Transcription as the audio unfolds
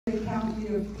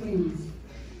county of Queens.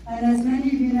 And as many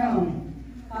of you know,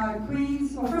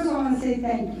 Queens, well, first of all, I want to say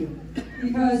thank you,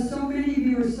 because so many of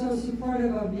you were so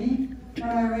supportive of me when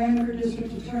I ran for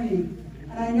district attorney.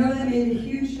 And I know that made a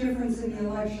huge difference in the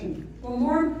election. But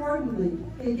more importantly,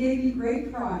 it gave me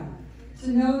great pride to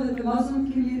know that the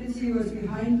Muslim community was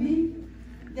behind me,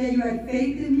 that you had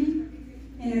faith in me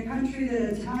in a country that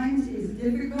at times is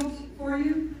difficult for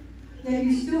you, that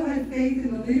you still had faith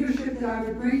in the leadership that I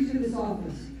would bring to this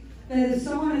office, that if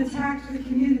someone attacked the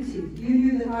community, you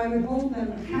knew that I would hold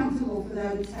them accountable for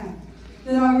that attack,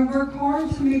 that I would work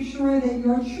hard to make sure that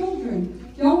your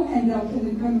children don't end up in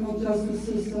the criminal justice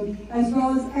system, as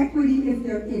well as equity if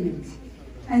they're in it.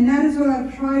 And that is what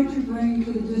I've tried to bring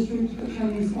to the district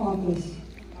attorney's office.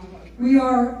 We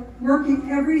are working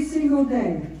every single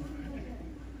day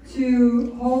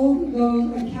to hold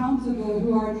those accountable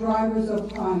who are drivers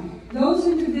of crime. Those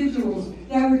individuals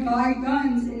that would buy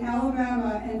guns in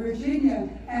Alabama and Virginia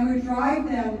and would drive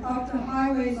them up to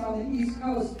highways on the East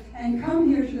Coast and come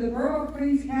here to the Boro of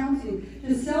Queens County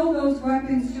to sell those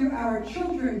weapons to our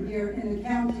children here in the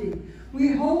county.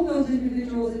 We hold those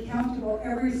individuals accountable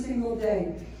every single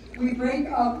day. We break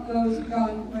up those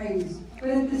gun rings.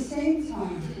 But at the same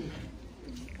time,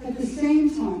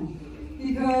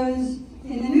 because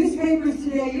in the newspapers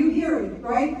today, you hear it,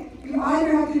 right? You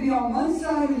either have to be on one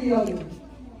side or the other.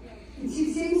 It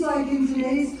seems like in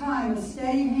today's time, a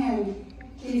steady hand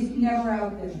is never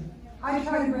out there. I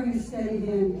try to bring a steady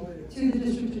hand to the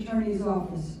district attorney's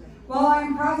office. While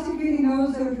I'm prosecuting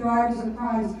those that are drivers of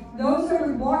crimes, those that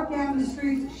would walk down the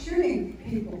streets shooting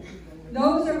people,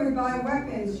 those that would buy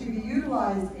weapons to be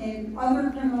utilized in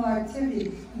other criminal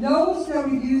activity, those that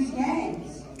would use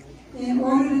gangs in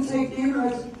order to take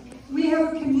neighborhoods, we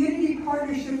have a community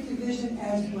partnership division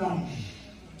as well.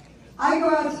 I go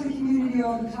out to the community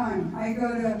all the time. I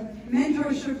go to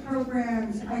mentorship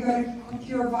programs. I go to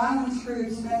cure violence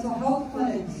groups, mental health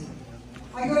clinics.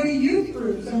 I go to youth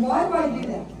groups. And why do I do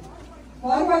that?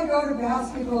 Why do I go to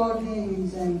basketball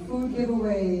games and food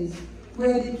giveaways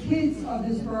where the kids of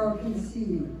this borough can see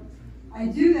me? I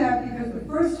do that because the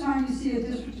first time you see a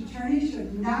district attorney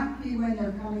should not be when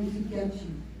they're coming to get you.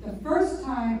 The first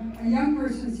time a young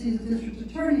person sees a district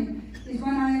attorney is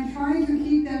when I am trying to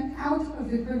keep them out of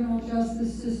the criminal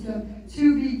justice system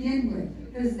to begin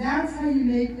with, because that's how you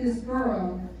make this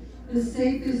borough the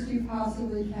safest you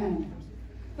possibly can.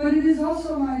 But it is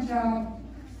also my job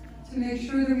to make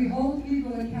sure that we hold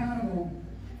people accountable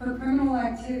for criminal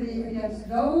activity against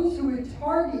those who would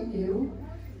target you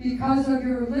because of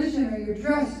your religion or your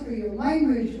dress or your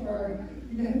language or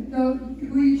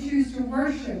who you choose to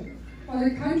worship, or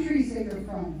the countries that you're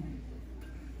from.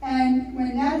 And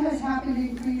when that has happened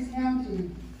in Queens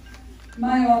County,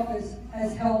 my office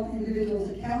has held individuals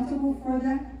accountable for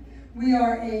that. We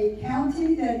are a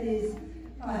county that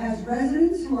has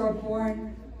residents who are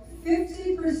born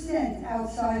 50%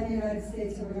 outside the United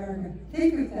States of America.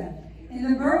 Think of that.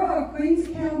 In the borough of Queens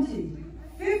County,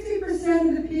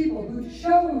 50% of the people who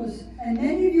chose, and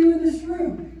many of you in this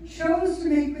room, chose to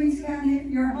make Queens County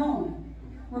your home,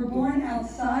 were born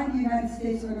outside the United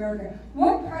States of America.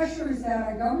 What pressure is that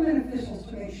on government officials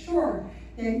to make sure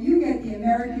that you get the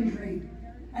American dream?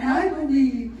 And I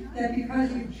believe that because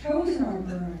you've chosen our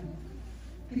borough,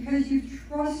 because you've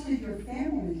trusted your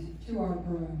families to our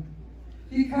borough,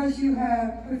 because you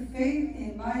have put faith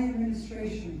in my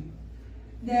administration,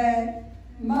 that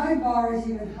my bar is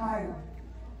even higher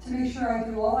to make sure I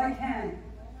do all I can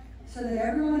so that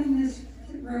everyone in this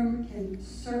room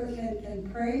can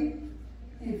pray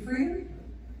in freedom,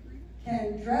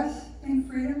 can dress in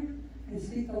freedom, can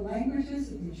speak the languages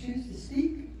that you choose to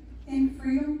speak in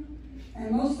freedom,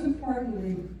 and most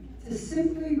importantly, to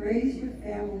simply raise your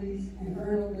families and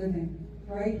earn a living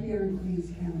right here in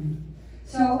Queens County.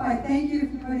 So I thank you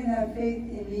for putting that faith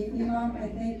in me, Imam. I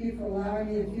thank you for allowing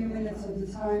me a few minutes of the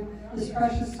time, this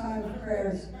precious time of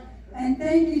prayers. And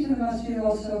thank you to the masjid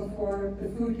also for the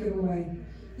food giveaway.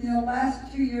 You know, the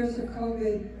last 2 years of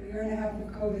COVID, a year and a half of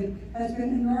COVID, has been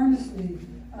enormously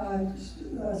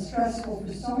stressful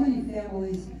for so many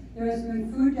families. There has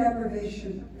been food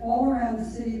deprivation all around the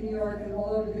city of New York and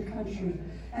all over the country.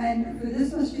 And for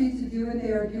this masjid to do what they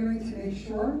are doing to make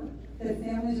sure that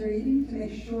families are eating, to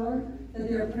make sure that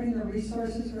they are putting the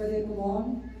resources where they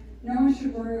belong, no one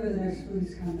should worry where the next food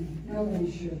is coming. Nobody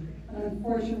should. And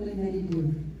unfortunately, many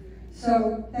do.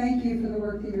 So thank you for the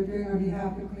work that you're doing on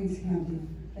behalf of Queens County.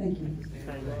 Thank you.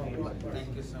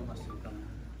 Thank you so much.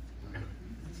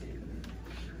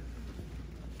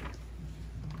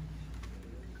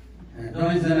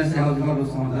 Don't